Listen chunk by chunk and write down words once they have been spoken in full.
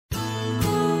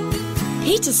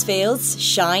Petersfield's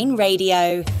Shine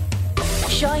Radio.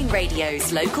 Shine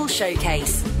Radio's local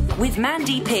showcase with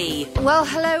Mandy P. Well,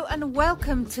 hello and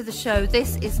welcome to the show.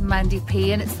 This is Mandy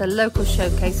P and it's the local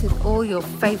showcase with all your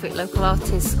favourite local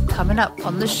artists coming up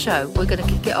on the show. We're going to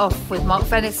kick it off with Mark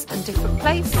Venice and Different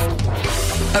Place.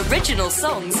 Original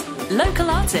songs, local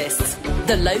artists,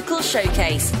 the local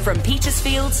showcase from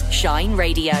Petersfield's Shine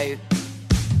Radio.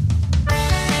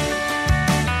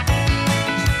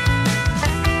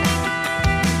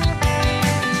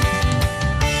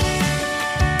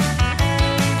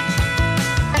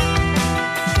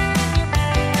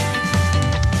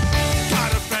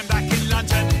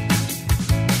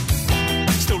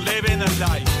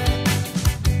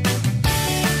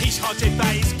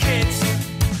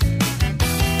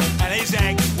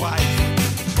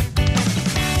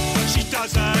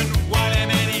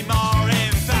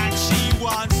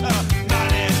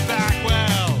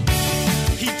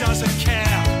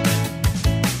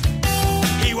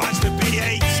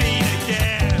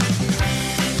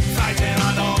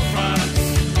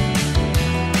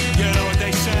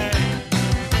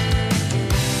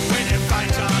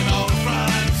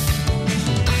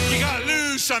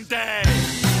 Someday,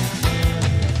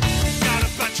 got a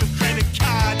bunch of credit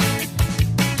cards,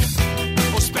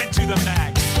 or spent to the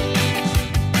max.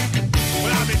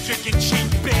 Well, I've been drinking cheap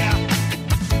beer,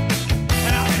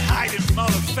 and I've been hiding from all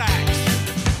the facts.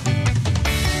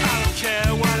 I don't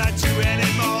care what I do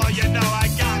anymore, you know I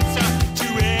got to do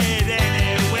it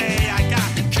anyway. I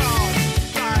got caught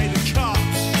by the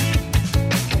cops,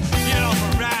 you know,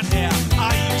 from around here I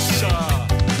used to.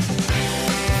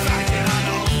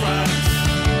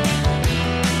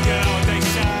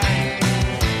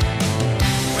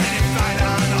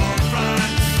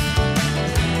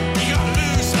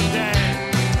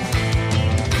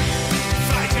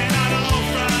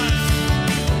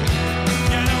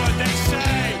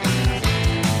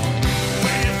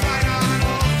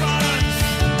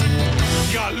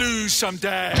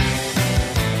 Someday.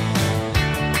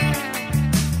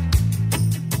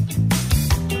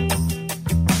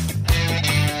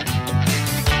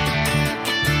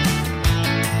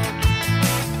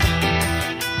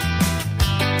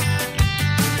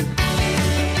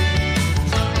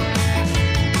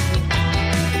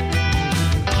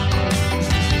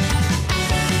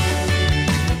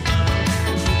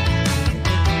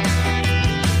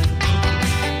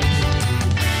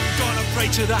 Gonna pray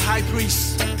to the high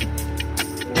priest,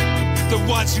 the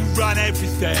ones who run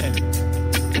everything.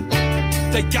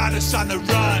 They got us on the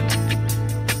run.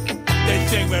 They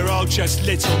think we're all just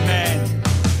little men.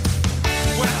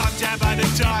 Well, I'm down by the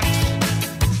docks,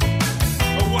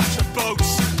 or watch the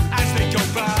boats as they go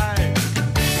by.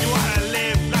 You wanna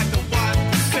live like the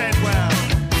 1%? Well,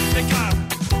 they come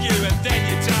you and then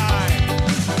you die.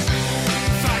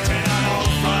 Fighting on all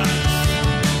fronts,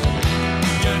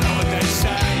 you know what they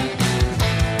say.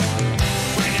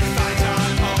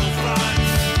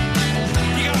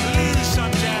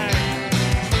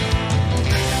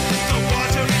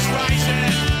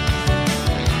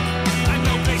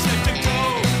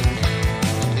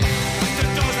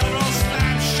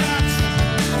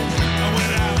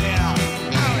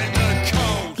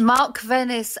 Mark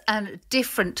Venice and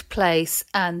Different Place,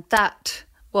 and that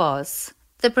was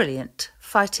the brilliant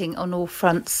Fighting on All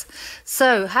Fronts.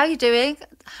 So, how are you doing?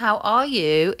 How are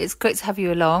you? It's great to have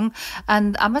you along.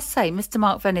 And I must say, Mr.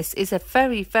 Mark Venice is a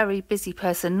very, very busy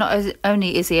person. Not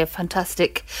only is he a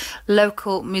fantastic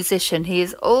local musician, he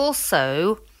is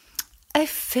also a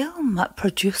film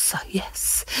producer.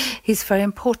 Yes, he's very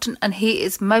important, and he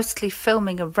is mostly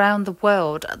filming around the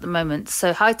world at the moment.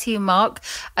 So hi to you, Mark,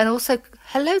 and also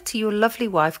hello to your lovely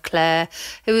wife, Claire,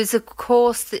 who is, of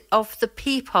course, of the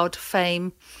Peapod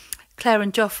fame. Claire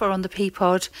and Joff are on the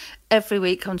Peapod every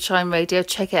week on Shine Radio.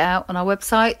 Check it out on our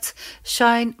website.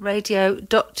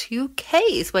 shineradio.uk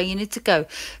is where you need to go.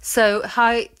 So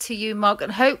hi to you, Mark,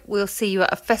 and hope we'll see you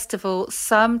at a festival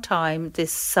sometime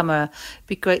this summer. It'd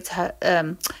be great to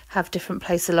have Different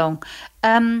Place along.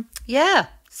 Yeah.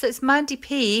 So it's Mandy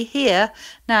P here.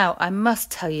 Now, I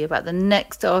must tell you about the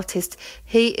next artist.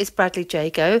 He is Bradley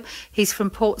Jago. He's from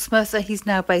Portsmouth. He's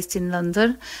now based in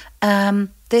London.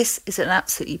 This is an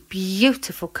absolutely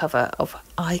beautiful cover of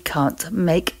I Can't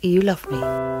Make You Love Me.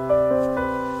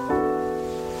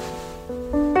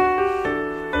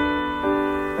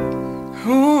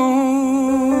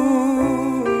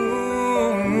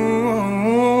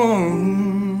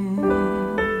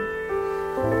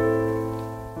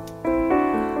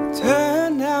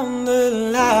 Turn down the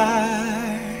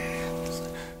lights,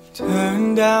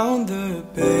 turn down the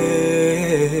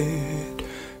bed,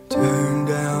 turn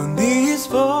down these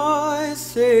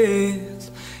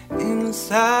voices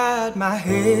inside. beside my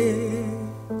head.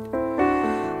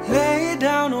 Lay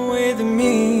down with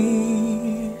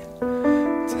me,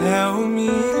 tell me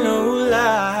no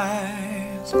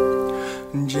lies,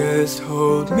 just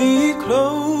hold me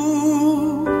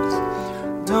close,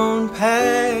 don't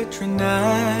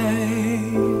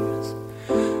patronize,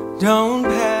 don't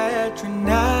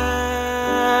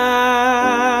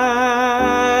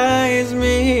patronize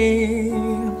me,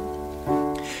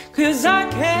 'cause I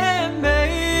can't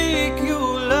make you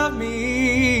love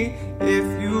me if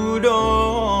you don't.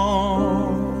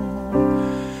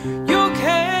 You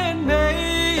can't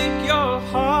make your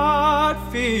heart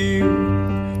feel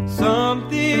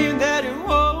something that it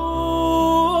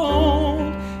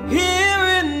won't. Here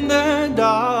in the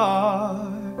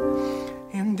dark,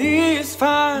 in these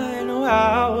final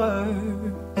hours,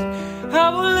 I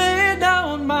will lay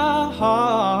down my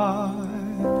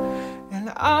heart, and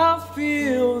I'll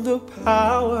feel the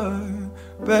power,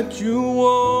 but you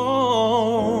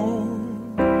won't.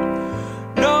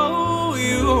 No,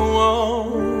 you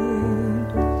won't,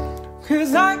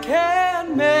 'cause I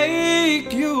can't make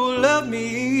you love me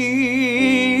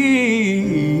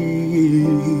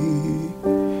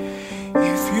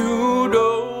if you don't.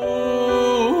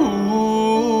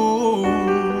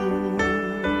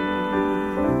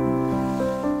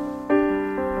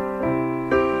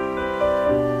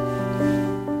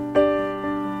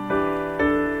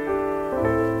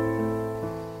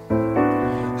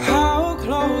 I'll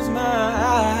close my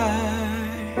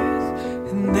eyes,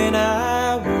 and then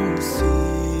I won't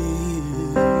see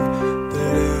the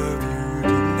love you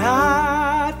do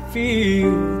not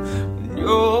feel when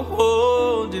you're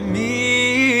holding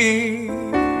me.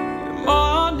 The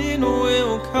morning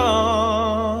will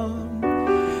come,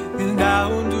 and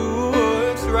I'll do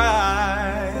what's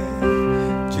right.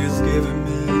 Just give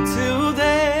me till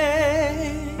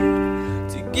then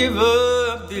to give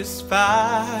up this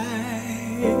fight.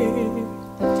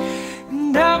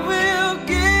 And I will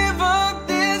give up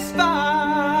this fight,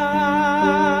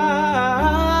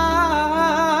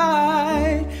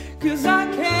 'cause I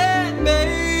can't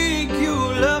make you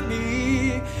love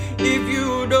me if you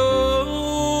don't.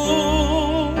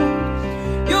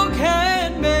 You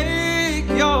can't make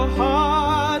your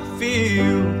heart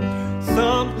feel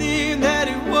something that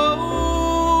it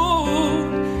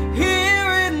won't.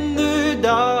 Here in the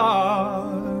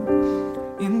dark,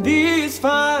 in these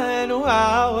final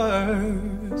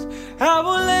hours, I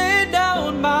will lay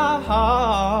down my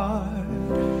heart,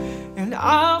 and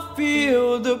I'll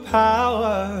feel the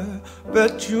power,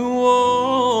 but you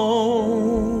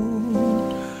won't.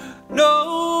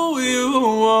 No, you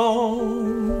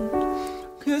won't,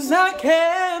 'cause I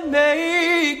can't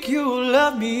make you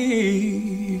love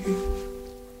me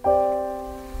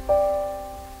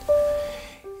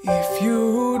if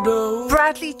you don't.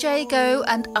 Bradley Jago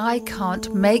and I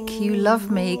Can't Make You Love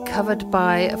Me, covered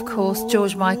by, of course,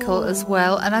 George Michael as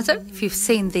well. And I don't know if you've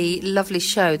seen the lovely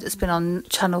show that's been on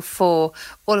Channel 4,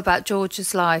 all about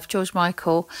George's life, George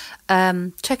Michael.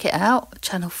 Check it out,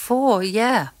 Channel 4,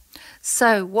 yeah.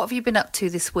 So what have you been up to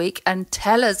this week? And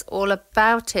tell us all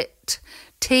about it.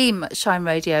 Team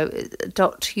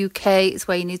shineradio.uk is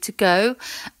where you need to go.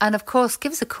 And, of course,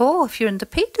 give us a call if you're in the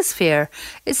Petersfield.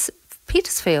 It's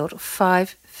Petersfield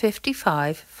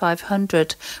 555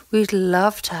 500. We'd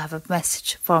love to have a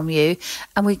message from you,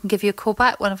 and we can give you a call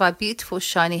back. One of our beautiful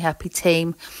Shiny Happy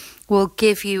team will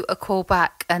give you a call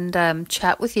back and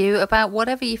chat with you about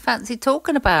whatever you fancy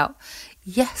talking about.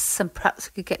 Yes, and perhaps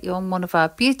we could get you on one of our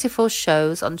beautiful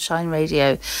shows on Shine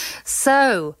Radio.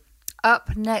 So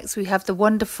up next we have the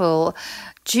wonderful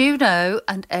Juno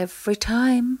and Every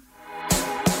Time.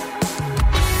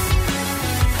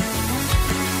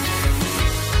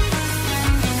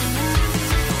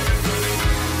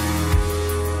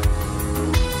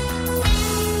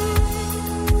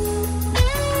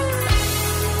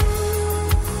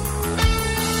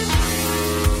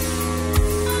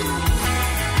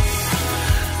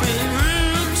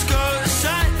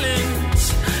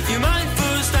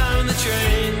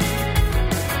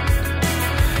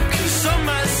 Some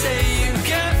might say you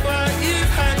get what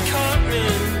you've had.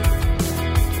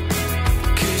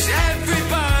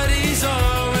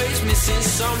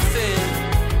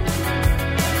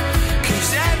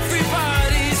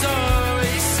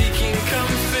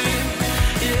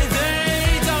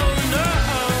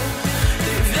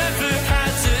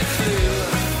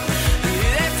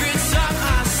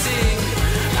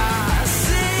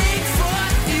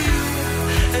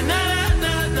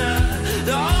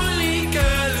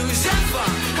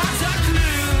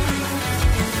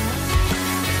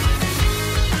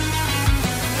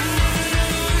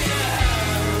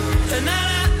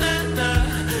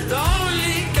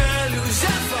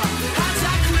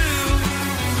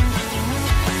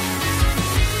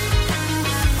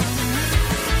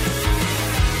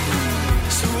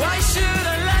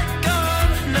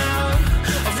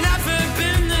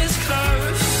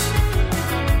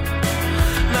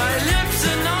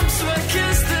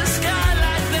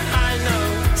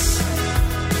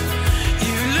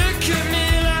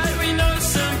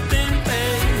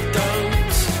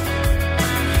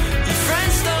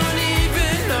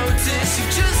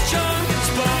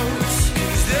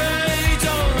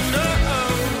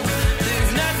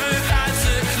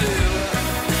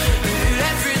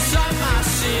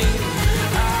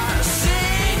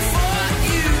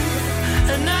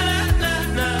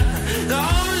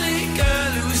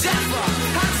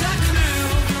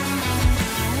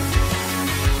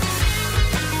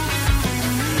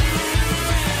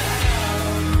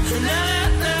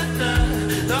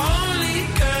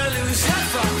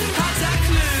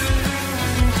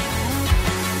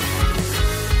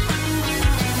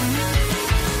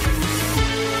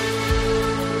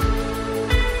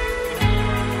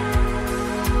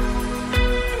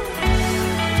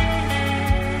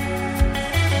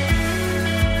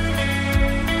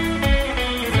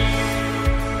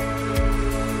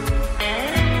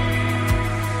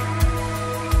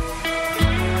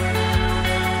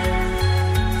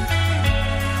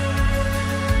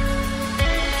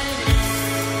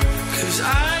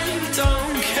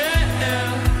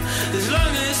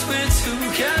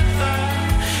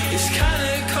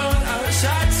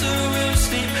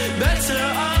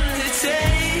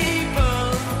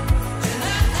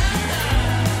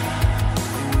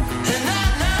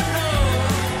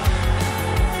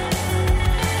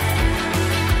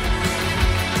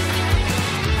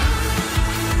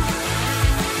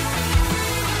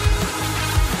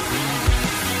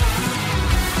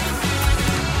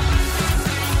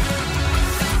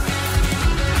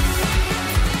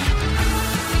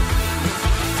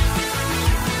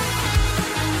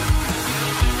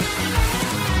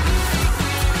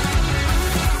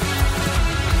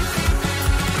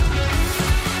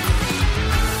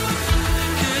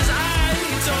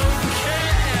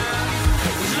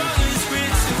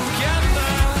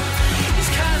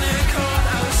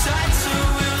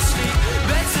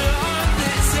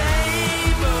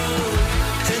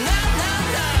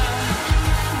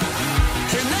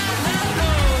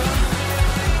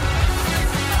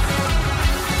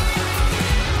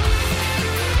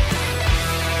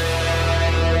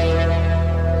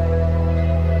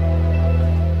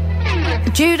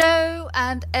 Juno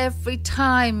and Every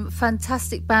Time,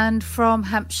 fantastic band from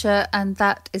Hampshire, and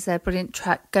that is their brilliant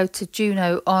track. Go to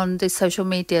Juno on the social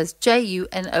medias.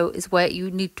 Juno is where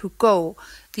you need to go.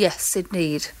 Yes,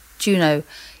 indeed. Juno.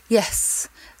 Yes.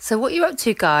 So what you're up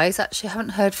to, guys? Actually, I haven't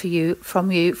heard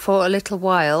from you for a little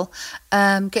while.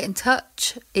 Get in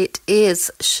touch. It is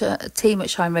team at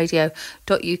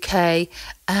shineradio.uk,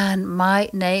 and my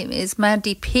name is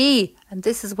Mandy P, and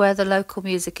this is where the local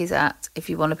music is at.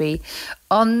 If you want to be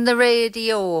on the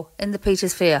radio in the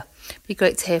Petersphere, be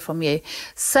great to hear from you.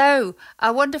 So,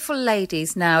 our wonderful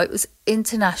ladies now. It was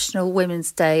International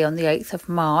Women's Day on the 8th of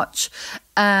March,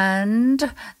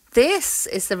 and this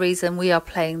is the reason we are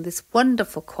playing this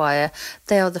wonderful choir.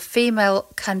 They are the Female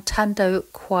Cantando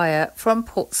Choir from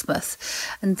Portsmouth,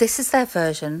 and this is their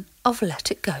version of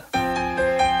Let It Go.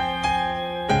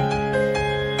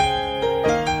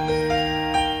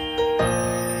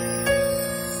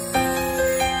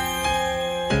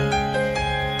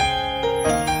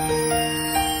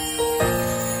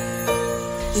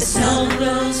 The snow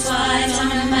glows white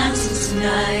on a mountain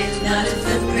tonight, not a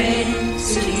footprint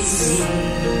to be seen.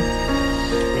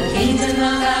 The kingdom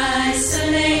of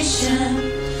isolation,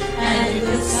 and it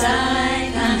looks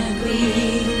like I'm a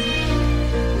queen.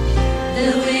 The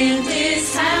wind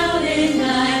is howling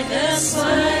like a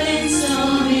swirling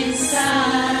storm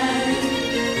inside.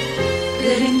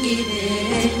 Couldn't keep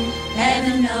it in,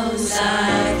 heaven knows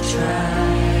I've tried.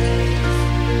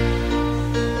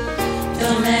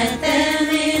 Don't let them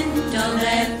in, don't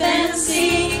let them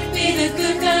see. Be the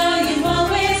good girl you've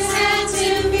always had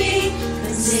to be.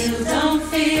 Conceal, don't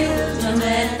feel, don't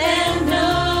let them know.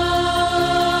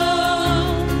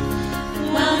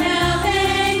 Well, now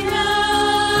they know.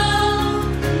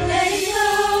 Let it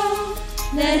go,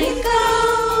 let it go.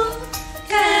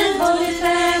 Can't hold it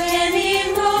back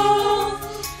anymore.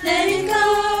 Let it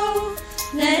go,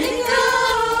 let it go.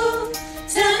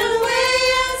 Turn away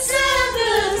outside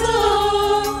the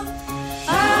door.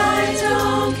 I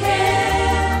don't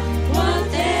care what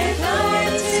they're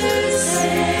going to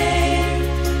say.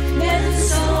 Let the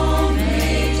storm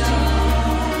rage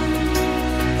on.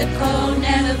 The cold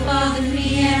never bothered me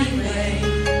anyway.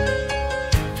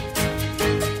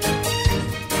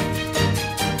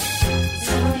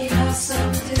 Tell me how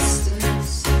some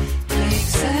distance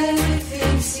makes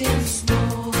everything seem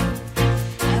small,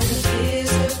 and the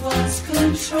fears that once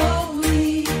control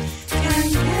me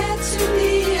can't get to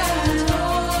me at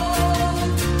all.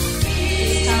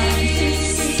 It's time to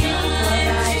see what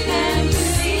I can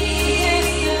see.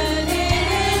 Yesterday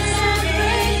I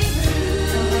break through.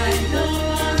 Though I know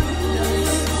I'm no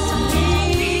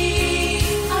me,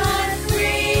 I'm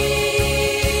free.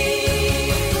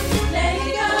 Let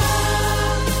it go,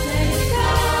 let it go.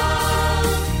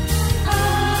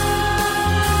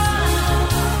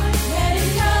 Let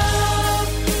it go,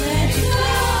 let it go.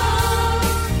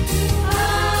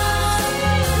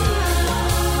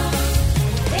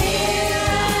 Here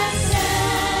I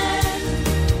stand,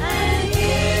 and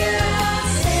here I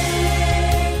stay.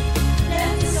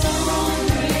 Let the storm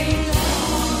rage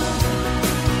on.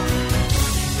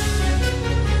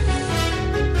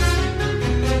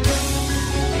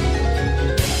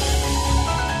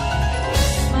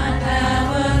 My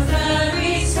power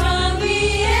flurries from the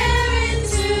air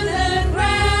into the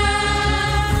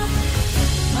ground.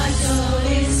 My soul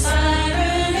is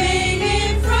spiraling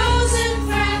in frozen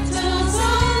fractals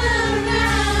all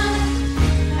around.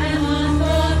 And one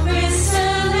more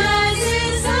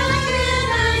crystallizes like an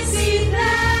icy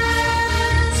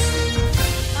blast.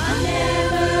 I'm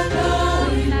never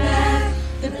going back.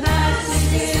 The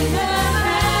past is in the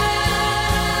past.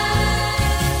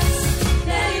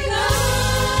 Let it go,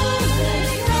 let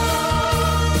it go.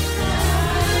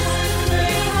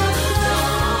 Bring on the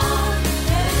dawn.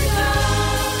 Let it go,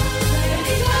 let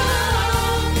it go.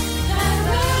 That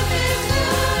perfect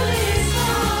girl is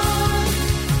gone.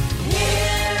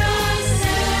 Here I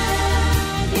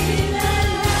stand in the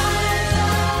light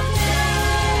of day.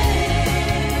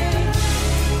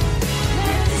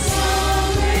 Let the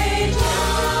storm rage on.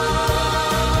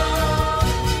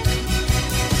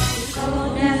 The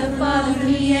cold never bothered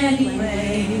me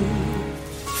anyway.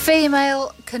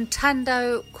 Female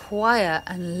Cantando Choir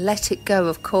and Let It Go,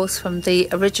 of course, from the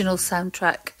original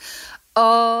soundtrack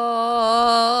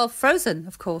of Frozen,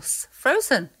 of course.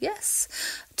 Frozen, yes.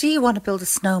 Do you want to build a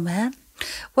snowman?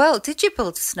 Well, did you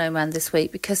build a snowman this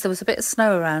week? Because there was a bit of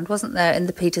snow around, wasn't there, in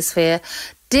the Petersphere?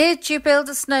 Did you build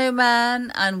a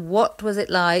snowman, and what was it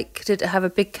like? Did it have a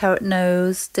big carrot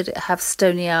nose? Did it have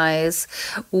stony eyes?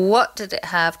 What did it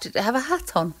have? Did it have a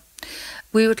hat on?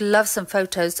 We would love some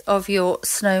photos of your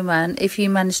snowman. If you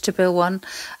manage to build one,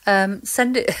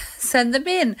 send them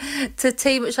in to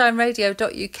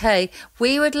team@shineradio.uk.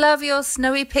 We would love your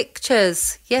snowy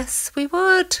pictures. Yes, we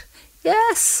would.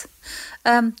 Yes.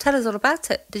 Tell us all about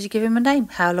it. Did you give him a name?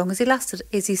 How long has he lasted?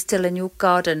 Is he still in your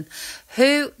garden?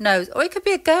 Who knows? Or it could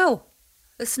be a girl,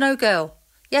 a snow girl.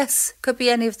 Yes, could be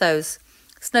any of those.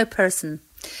 Snow person.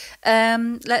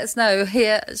 Let us know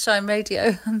here at Shine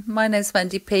Radio. My name's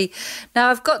Wendy P. Now,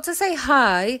 I've got to say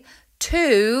hi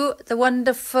to the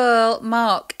wonderful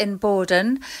Mark in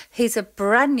Borden. He's a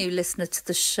brand new listener to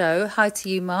the show. Hi to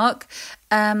you, Mark.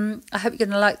 I hope you're going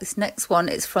to like this next one.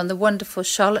 It's from the wonderful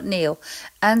Charlotte Neal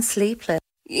and Sleepless.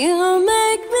 You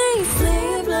make me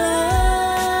sleepless,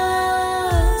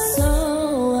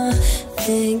 so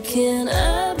thinking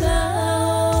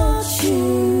about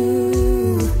you.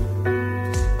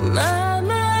 My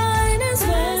mind is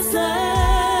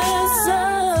restless, so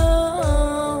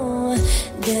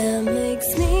that makes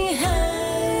me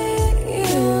hate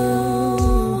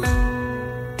you.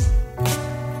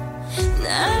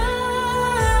 I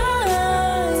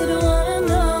don't wanna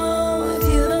know if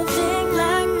you don't think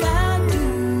like I do.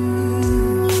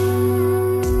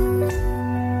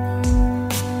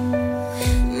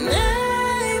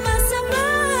 Make myself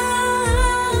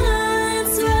blind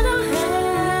so I don't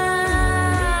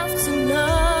have to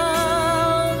know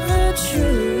the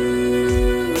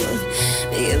truth.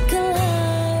 You can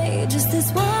lie just this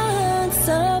once,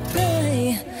 I'll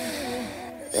pray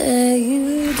that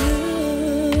you do.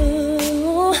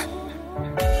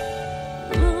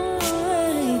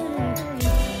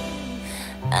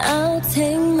 I'll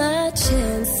take my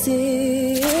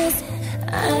chances.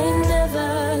 I've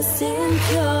never seen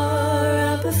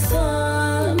pure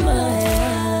before my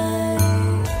eyes.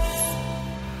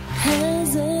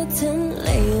 Hesitant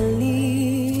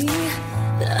lately,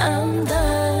 but I'm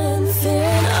done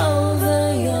fearing over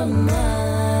your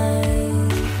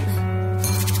mind.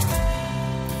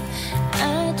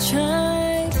 I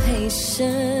try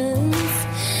patience,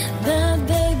 but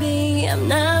baby, I'm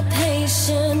not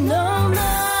patient no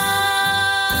more.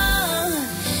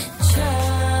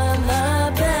 Try my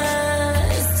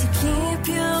best to keep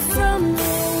you from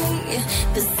me.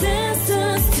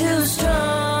 Persistence too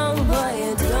strong, boy,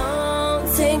 you don't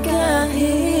take a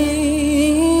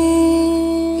hint.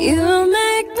 You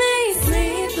make me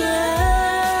sleepless,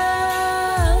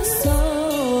 so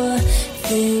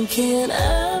thinking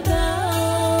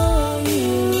about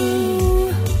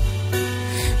you.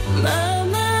 My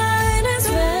mind is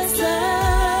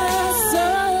restless, so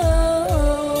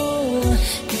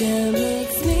that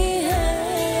makes me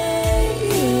hate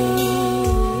you.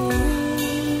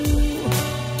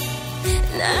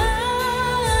 And I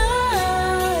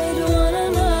don't wanna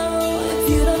know if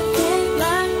you don't think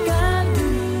like I do.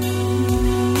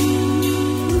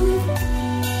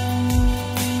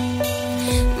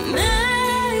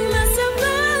 Make myself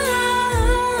blind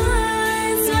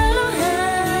so I don't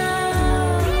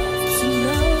have to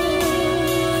know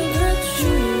the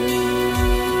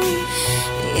truth.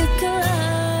 You can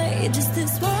lie just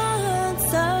this once,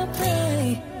 I'll pray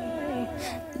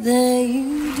that you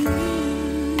do.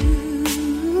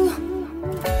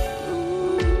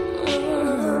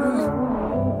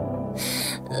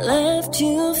 Left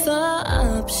you for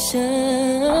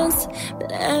options,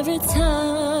 but every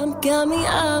time got me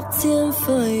opting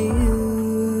for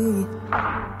you.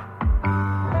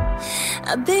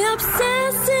 I'd be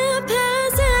obsessive,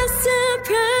 persistent,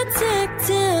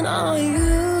 protecting all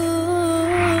you.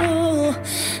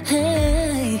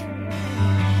 Hey,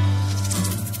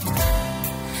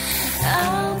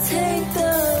 I'll take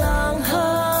the long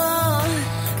haul,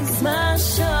 'cause my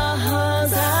short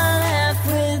hauls are left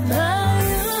with my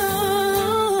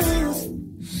youth.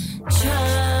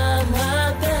 Try my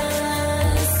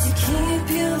best to keep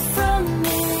you from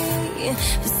me.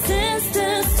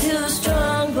 Persistence too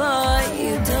strong, boy,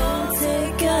 you don't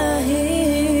take a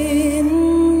hint.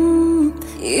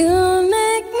 You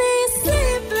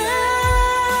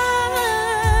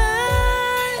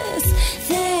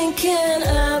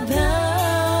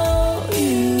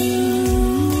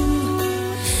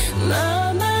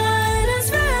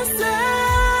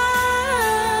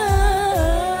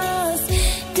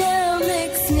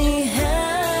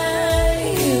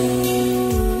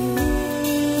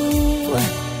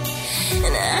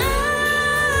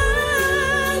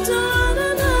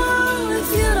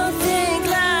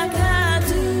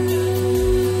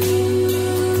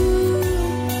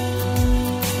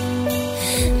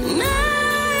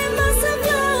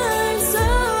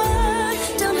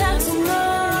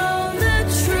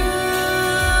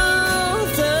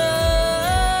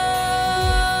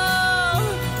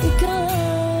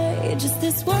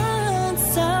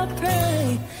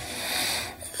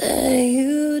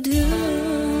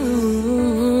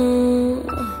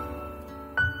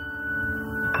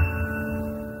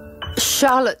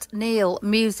Charlotte Neal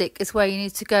music is where you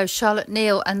need to go. Charlotte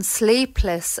Neal and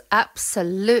Sleepless,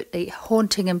 absolutely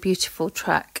haunting and beautiful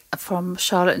track from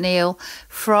Charlotte Neal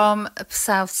from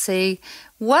Southsea.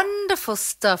 Wonderful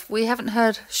stuff. We haven't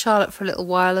heard Charlotte for a little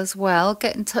while as well.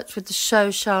 Get in touch with the show,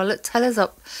 Charlotte. Tell us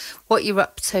what you're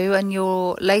up to and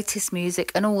your latest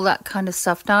music and all that kind of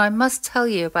stuff. Now, I must tell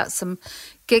you about some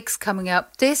gigs coming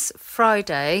up this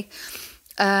Friday,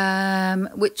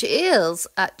 which is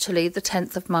actually the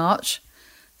 10th of March.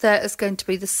 There is going to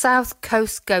be the South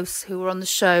Coast Ghosts, who were on the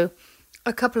show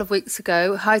a couple of weeks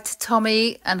ago. Hi to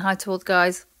Tommy and hi to all the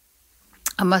guys.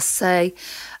 I must say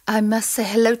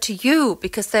hello to you,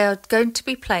 because they are going to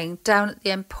be playing down at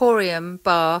the Emporium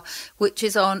Bar, which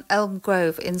is on Elm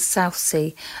Grove in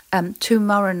Southsea,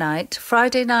 tomorrow night,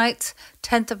 Friday night,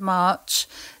 10th of March,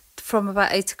 from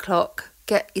about 8 o'clock.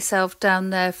 Get yourself down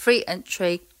there, free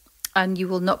entry, and you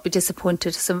will not be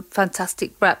disappointed. Some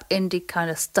fantastic rap indie kind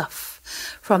of stuff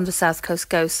from the South Coast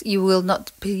Ghosts. You will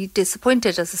not be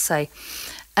disappointed, as I say.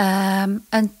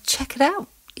 And check it out.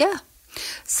 Yeah.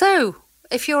 So,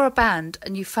 if you're a band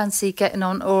and you fancy getting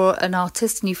on, or an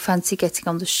artist and you fancy getting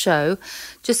on the show,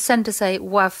 just send us a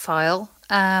WAV file,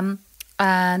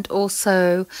 and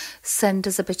also send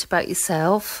us a bit about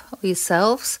yourself or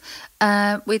yourselves.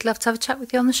 We'd love to have a chat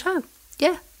with you on the show.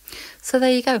 Yeah. So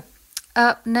there you go.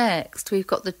 Up next, we've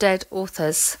got the Dead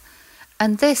Authors,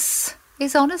 and this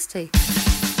is Honesty.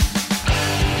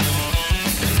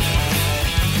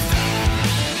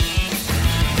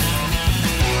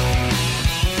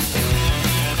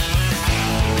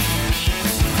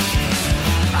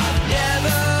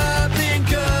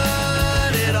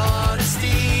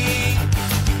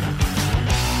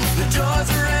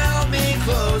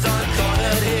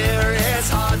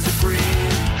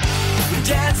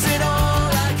 Dancing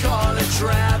all I call a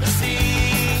travesty.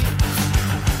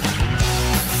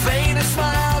 Faint a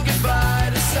smile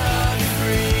goodbye to some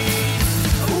degree.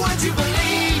 Would you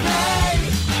believe me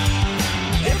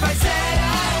if I said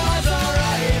I was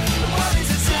alright? I wanted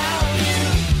to tell you.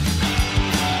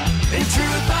 In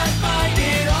truth, I find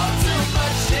it all too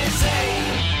much to say.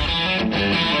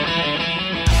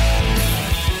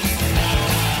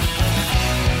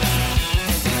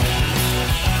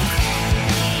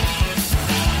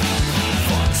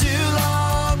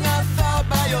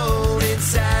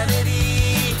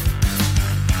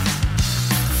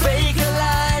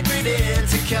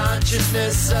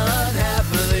 Consciousness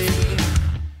unhappily,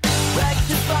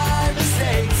 rectify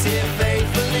mistakes here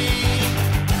faithfully,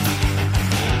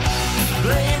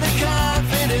 blame the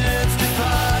confidence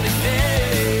departing me.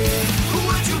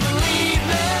 Would you believe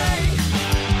me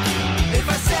if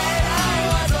I said I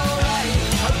was alright?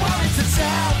 I wanted to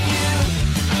tell you.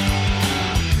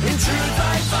 In truth,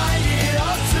 I find it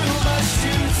all too much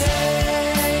to take.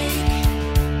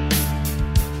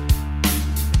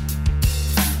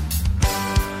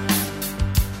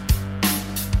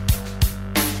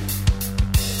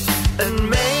 And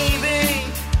maybe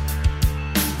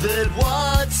that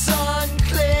what's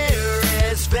unclear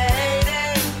is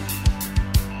fading,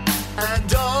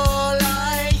 and all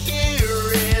I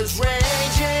hear is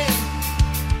raging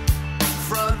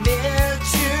from ear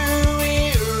to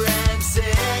ear, and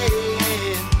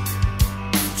saying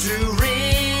to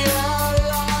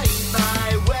realign my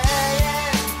way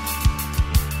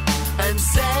and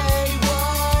say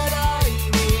what I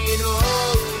mean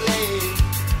only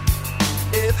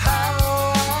if how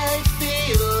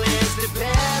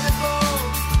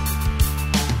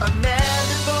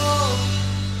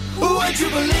would you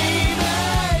believe me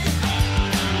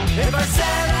if I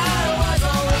said I was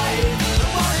alright? I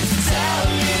wanted to tell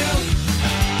you.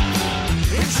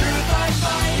 In truth, I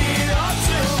find it all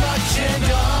too much, and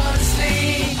honestly,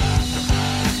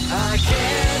 I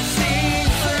can't see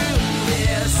through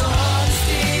this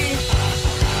honesty.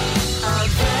 I'm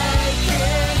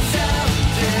breaking down.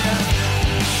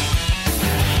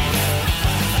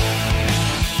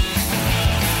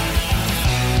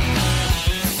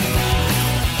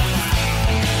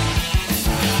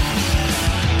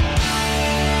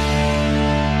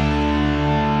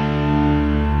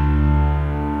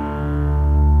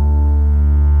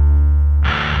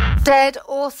 Dead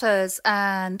Authors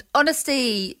and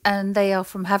Honesty, and they are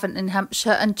from Havant in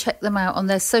Hampshire, and check them out on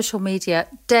their social media.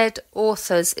 Dead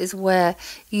Authors is where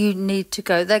you need to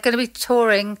go. They're going to be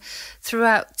touring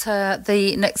throughout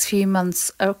the next few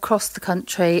months across the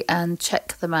country, and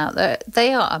check them out.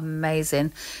 They are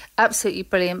amazing. Absolutely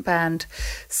brilliant band.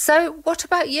 So what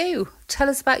about you? Tell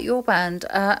us about your band.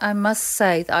 I must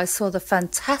say that I saw the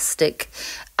fantastic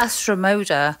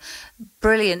Astromoda,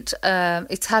 brilliant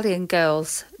Italian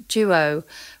girls duo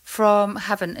from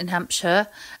Havant in Hampshire,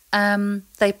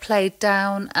 They played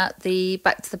down at the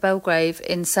Back to the Belgrave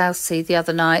in Southsea the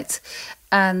other night,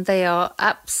 and they are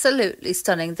absolutely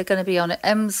stunning. They're going to be on at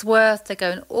Emsworth. They're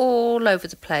going all over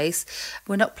the place.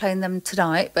 We're not playing them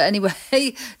tonight, but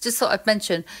anyway, just thought I'd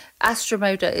mention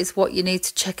Astromoda is what you need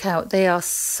to check out. They are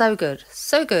so good,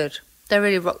 so good. They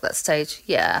really rock that stage,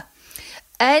 yeah.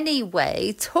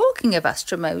 Anyway, talking of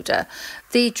Astromoda,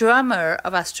 the drummer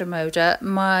of Astromoda,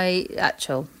 my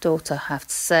actual daughter, I have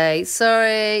to say,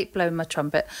 sorry, blowing my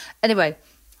trumpet. Anyway,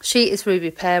 she is Ruby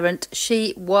Parent.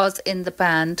 She was in the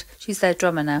band. She's their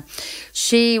drummer now.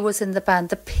 She was in the band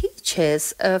The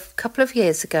Peaches a couple of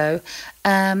years ago,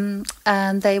 and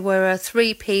they were a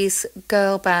 3-piece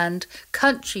girl band,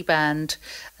 country band,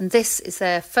 and this is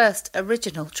their first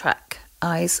original track,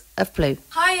 Eyes of Blue.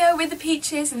 Hiya, we're The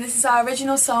Peaches, and this is our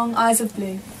original song, Eyes of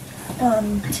Blue.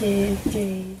 1, 2,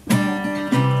 3.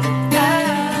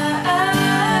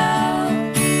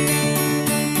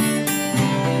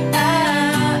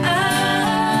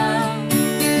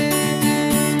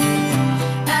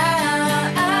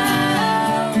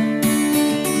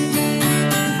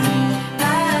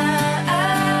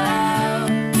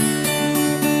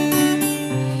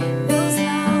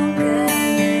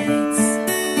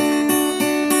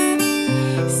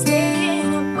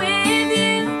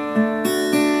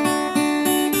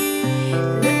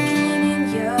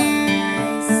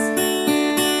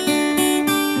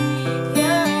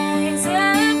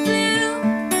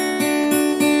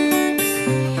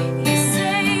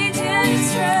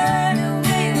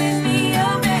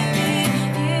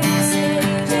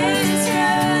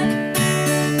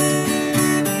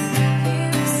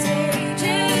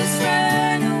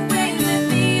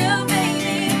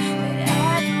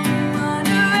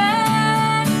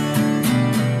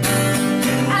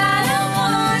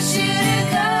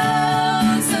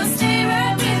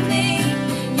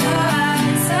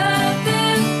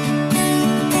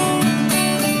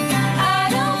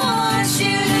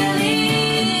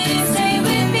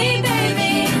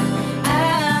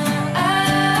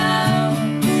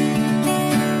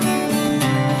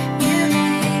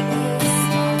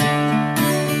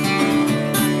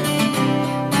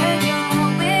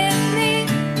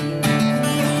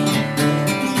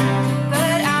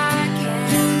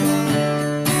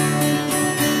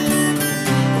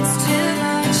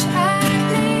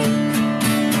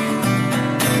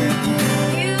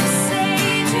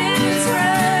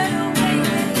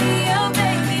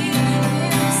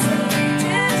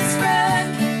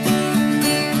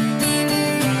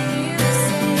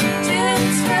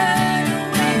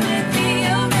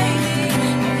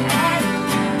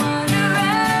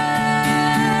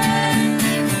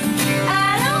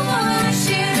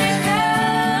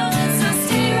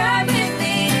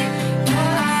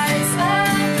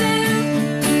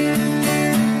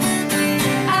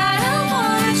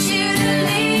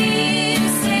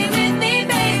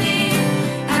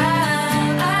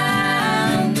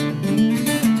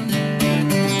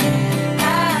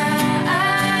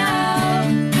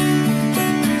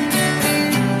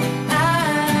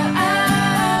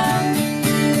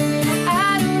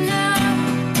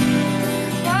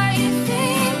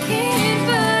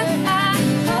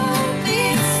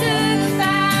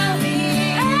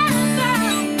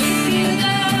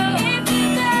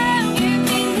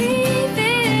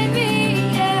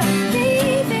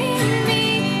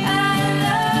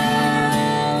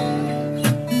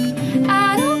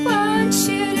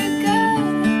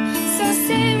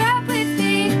 Staying up with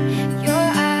you,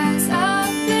 looking in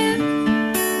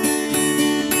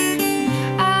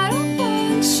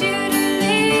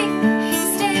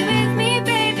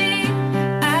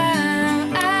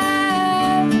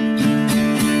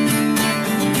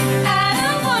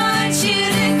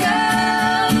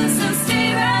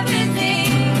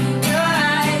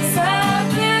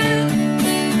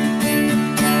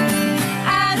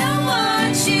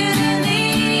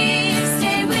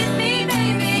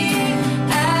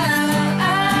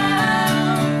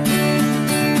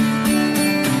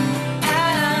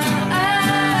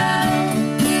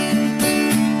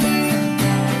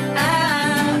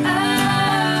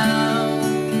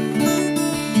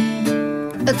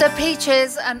The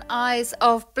Peaches and Eyes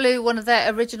of Blue, one of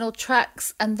their original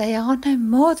tracks, and they are no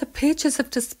more. The Peaches have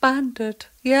disbanded.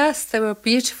 Yes, they were a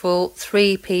beautiful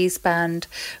 3-piece band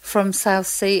from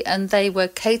Southsea, and they were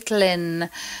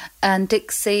Caitlin and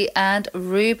Dixie and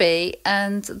Ruby,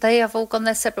 and they have all gone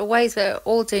their separate ways. They're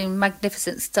all doing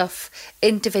magnificent stuff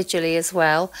individually as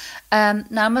well. Now,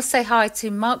 I must say hi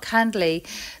to Mark Handley,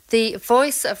 the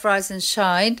voice of Rise and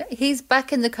Shine. He's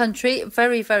back in the country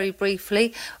very, very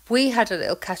briefly. We had a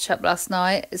little catch-up last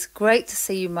night. It's great to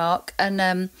see you, Mark,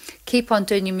 and keep on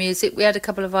doing your music. We had a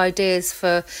couple of ideas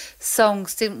for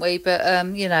songs, didn't we? But,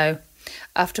 you know,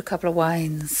 after a couple of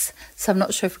wines. So I'm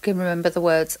not sure if we can remember the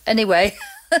words. Anyway,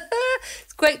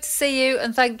 it's great to see you,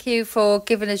 and thank you for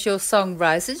giving us your song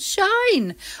Rise and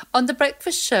Shine on The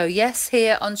Breakfast Show. Yes,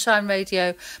 here on Shine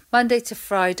Radio, Monday to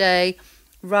Friday.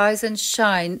 Rise and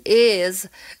Shine is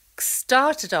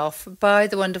started off by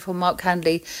the wonderful Mark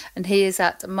Handley, and he is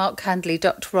at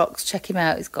markhandley.rocks. Check him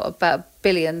out. He's got about 1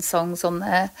 billion songs on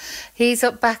there. He's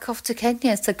back off to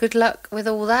Kenya, so good luck with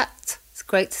all that. It's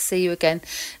great to see you again.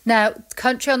 Now,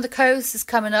 Country on the Coast is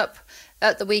coming up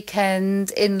at the weekend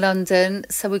in London,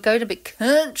 so we're going a bit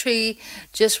country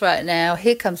just right now.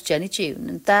 Here comes Jenny June,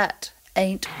 and That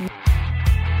Ain't Me.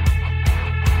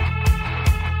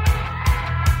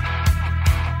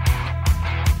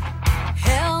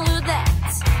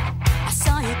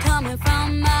 Coming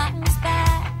from miles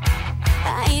back,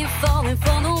 I ain't falling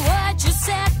for the word you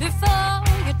said before.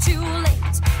 You're too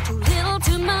late, too little,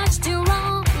 too much, too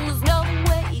wrong. There's no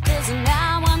way, 'cause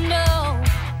now I know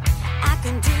I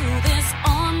can do this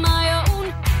on my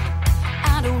own.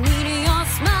 I don't need your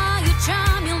smile, your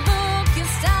charm, your look, your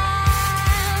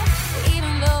style.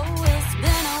 Even though it's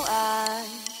been a while,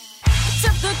 you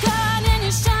took the gun and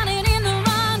you shot it in the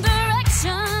wrong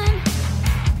direction.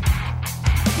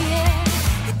 Yeah.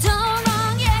 Done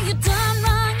wrong, yeah, you done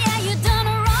wrong, yeah, you done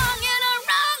wrong, you done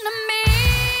wrong to me.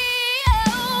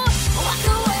 Oh, walk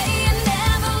away and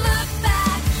never look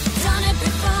back. Done it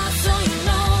before, so you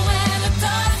know where the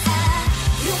door's at.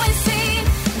 You ain't seen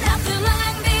nothing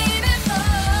like me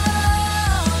before,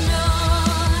 no.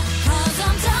 'Cause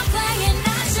I'm done playing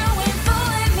nice, you ain't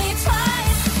fooling me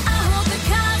twice. I hold the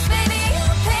cards, baby, you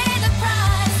pay the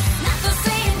price. Not the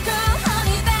same girl,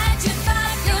 honey, that you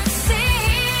thought you'd see.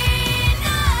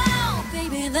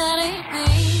 Baby, that ain't me.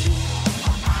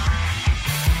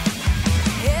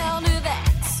 Hell to that.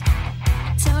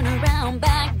 Turn around,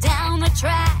 back down the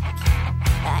track.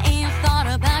 I ain't thought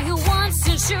about you once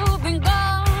since you've been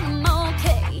gone. I'm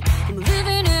okay. I'm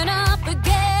living it up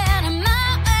again. And my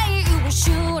way, you were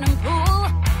shooting pool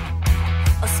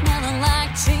or smelling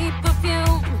like cheap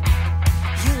perfume.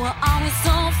 You were always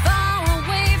so far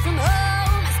away from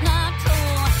home. It's not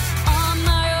cool. On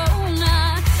my own, I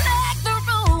make the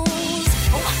rules.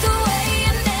 Walk away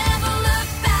and never look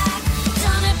back.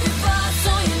 Done it before,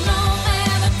 so you know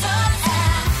where the door's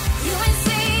at. You ain't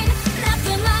seen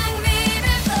nothing like me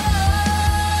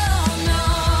before, no.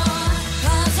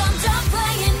 'Cause I'm done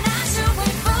playing nice, you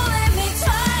ain't fooling me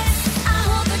twice. I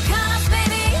hold the cards,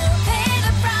 baby, you pay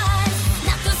the price.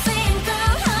 Not the same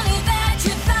girl, honey, that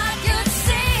you thought you'd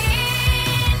see.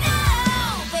 No,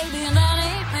 baby, that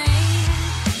ain't me.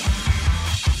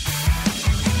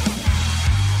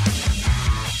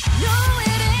 No,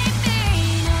 it ain't me,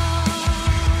 no.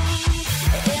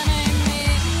 It ain't me.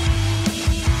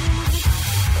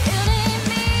 It ain't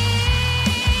me.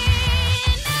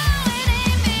 No, it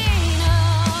ain't me, no.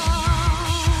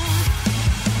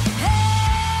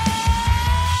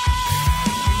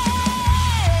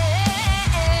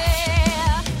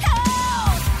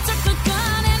 Took the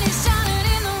gun and he shot it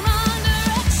in the wrong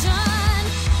direction.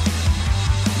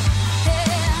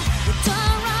 Yeah, you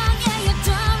done wrong, yeah, you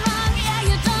done wrong, yeah,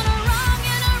 you done wrong,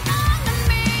 you done wrong to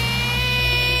me.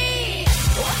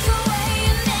 Walk away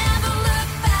and never look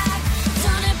back.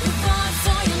 Done it before,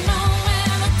 so you know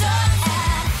where the door's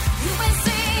at. You ain't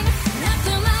seen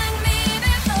nothing like me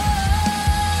before,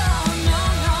 no,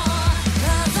 no.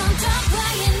 'Cause I'm done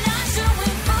playing nice, you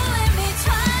ain't fooling me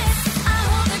twice. I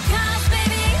hold the cards,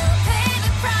 baby, you pay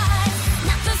the price.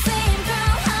 Not the same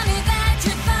girl, honey, that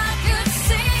you thought you'd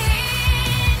see.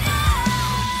 No,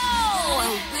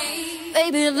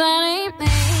 baby, that ain't me.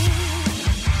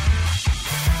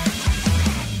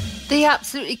 The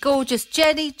absolutely gorgeous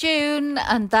Jenny June,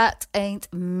 and That Ain't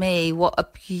Me. What a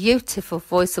beautiful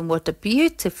voice and what a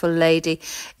beautiful lady.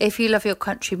 If you love your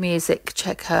country music,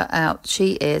 check her out.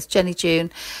 She is Jenny June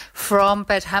from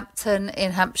Bedhampton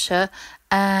in Hampshire.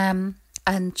 And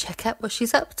check out what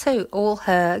she's up to. All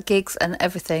her gigs and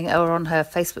everything are on her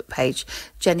Facebook page,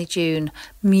 Jenny June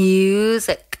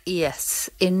Music. Yes,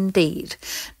 indeed.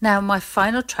 Now, my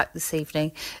final track this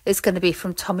evening is going to be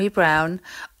from Tommy Brown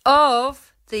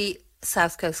of the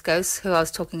South Coast Ghosts, who I was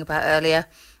talking about earlier.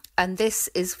 And this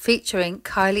is featuring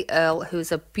Kylie Earle,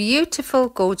 who's a beautiful,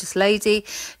 gorgeous lady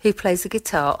who plays the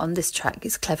guitar on this track.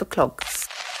 It's Clever Clogs.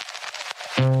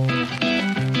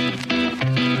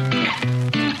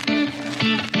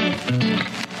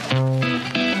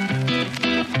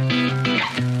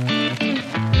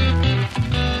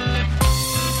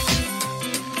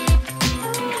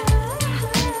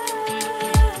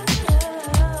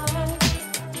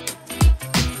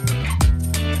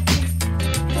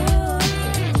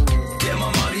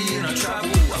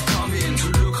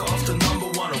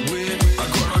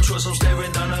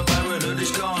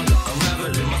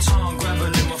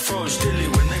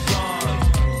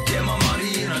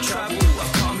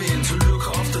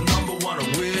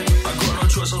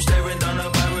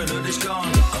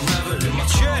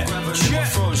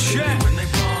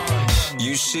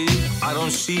 I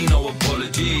don't see no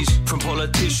apologies from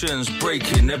politicians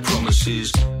breaking their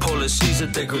promises. Policies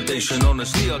of degradation,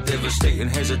 honestly, are devastating.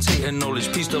 Hesitating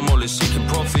knowledge, peace demolished, seeking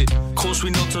profit. Course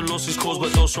we know the losses caused by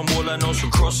those from war like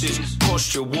ocean crosses.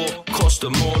 Posture war, cost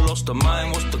them more, lost the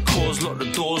mind. What's the cause? Lock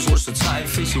the doors, watch the time.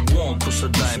 Face it war, cost a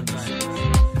dime.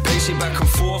 Pacing back and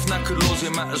forth, knackered laws,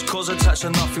 it matters. Cause attached to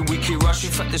nothing, we keep rushing.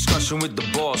 Fact discussion with the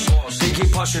boss. They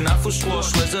keep pushing out for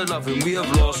squash. Where's the loving we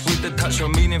have lost? With the touch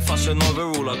of meaning, fussing over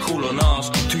all are cool on us.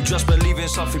 To just believe in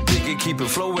something bigger, keep it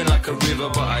flowing like a river.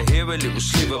 But I hear a little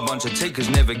sliver, bunch of takers,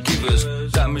 never givers.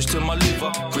 Damage to my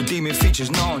liver, redeeming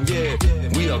features known, yeah.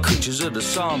 We are creatures of the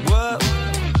sun, what?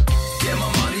 Get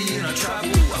my money in, I travel.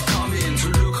 I come in to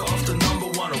look after number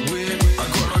one, I win. I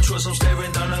got no choice, I'm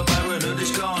staring down the barrel of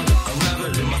this gun.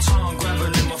 Unraveling my tongue,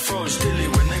 graveling my throat, still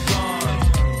it when they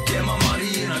gone. Get my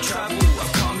money in, I travel. I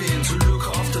come in to look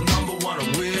after number one,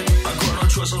 I win. I got no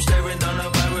choice, I'm staring down the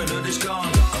barrel of this gun.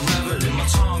 Unraveling my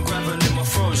tongue, graveling my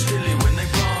throat, still it when they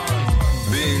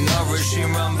gone. Being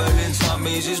nourishing, rumbling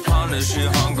tummies is punishing.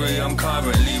 Hungry, I'm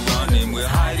currently running. We're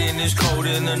hiding, it's cold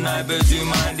in the night, but do you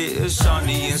mind it is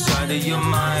sunny inside of your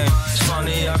mind. It's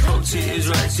funny, I clocked it is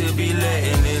right to be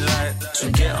letting it light. So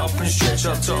get up and stretch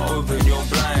up to open your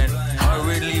blind.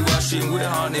 Hurriedly rushing, we're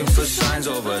hunting for signs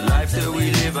of a life that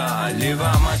we live out. I live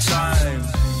out my time.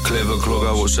 Clever clog,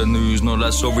 I watch the news. Not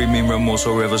that sorry, mean remorse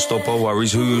or ever stop our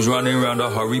worries. Who's running around a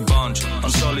hurry bunch?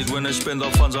 Unsullied when they spend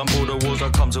our funds on border wars. I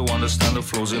come to understand the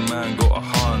flaws in man, got a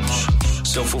hunch.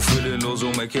 Self-fulfilling laws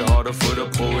will make it harder for the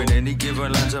poor. In any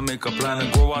given land to make a plan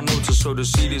and grow. I know to sow the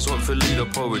seed is hard for leader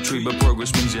poetry. But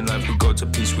progress means in life we go to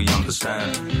peace, we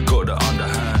understand. Got the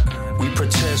underhand. We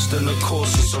protest and of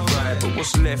course it's alright. But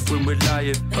what's left when we're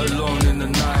lying alone in the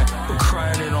night? We're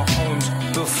crying in our homes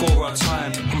before our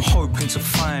time. I'm hoping to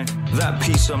find that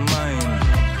peace of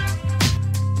mind.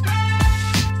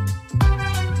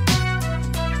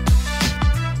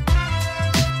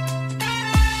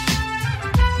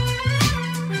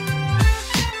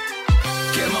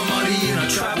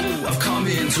 Travel, I've come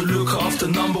in to look after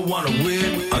number one, I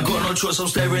win. I got no choice, I'm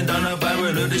staring down the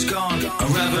barrel of this gun.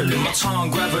 Unraveling my tongue,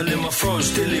 graveling my throat,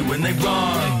 still it when they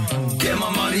run. Get my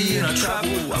money in, I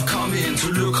travel. I've come in to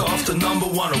look after number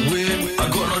one, I win. I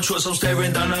got no choice, I'm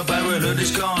staring down the barrel of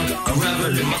this gun.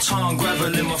 Unraveling my tongue,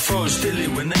 graveling my throat, still it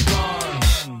when they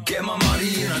run. Get my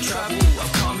money in, I travel.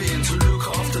 I've come in to look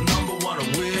after number one,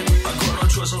 I win. I got no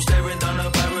choice, I'm staring down the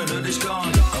barrel of this gun.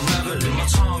 Unraveling my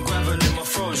tongue, graveling my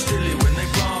throat, still it when they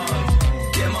run.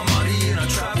 Get my money in, I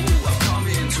travel. I've come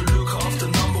in to look after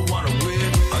number one, I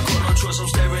win. I got no choice, I'm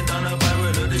staring down the barrel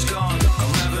of this gun.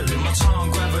 Unraveling my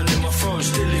tongue, graveling my throat,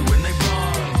 still it when they run.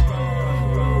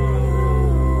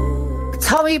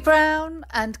 Tommy Brown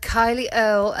and Kylie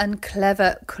Earle and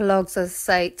Clever Clogs, as I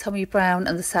say. Tommy Brown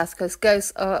and the South Coast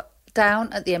Ghosts are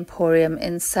down at the Emporium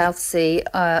in Southsea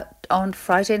on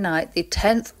Friday night, the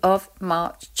 10th of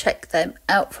March. Check them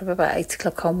out from about 8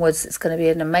 o'clock onwards. It's going to be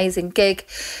an amazing gig.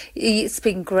 It's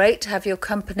been great to have your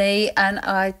company, and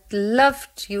I'd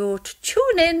loved you to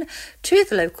tune in to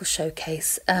the local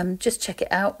showcase. Just check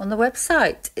it out on the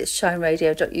website. It's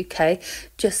shineradio.uk.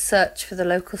 Just search for the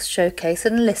local showcase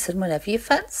and listen whenever you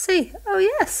fancy. Oh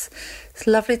yes, it's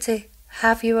lovely to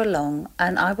have you along,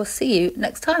 and I will see you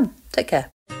next time. Take care.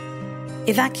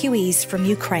 Evacuees from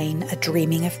Ukraine are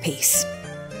dreaming of peace.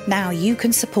 Now you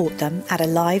can support them at a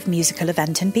live musical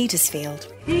event in Petersfield.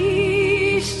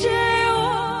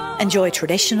 Enjoy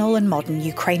traditional and modern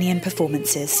Ukrainian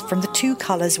performances from the Two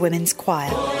Colours Women's Choir.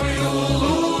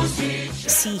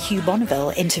 See Hugh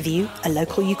Bonneville interview a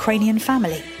local Ukrainian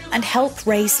family and help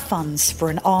raise funds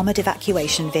for an armoured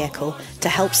evacuation vehicle to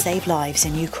help save lives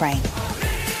in Ukraine.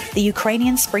 The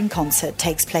Ukrainian Spring Concert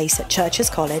takes place at Churches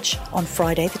College on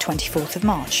Friday the 24th of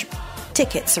March.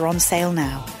 Tickets are on sale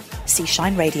now. see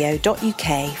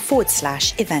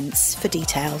shineradio.uk/events for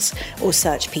details or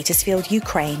search Petersfield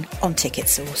Ukraine on Ticket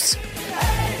Source.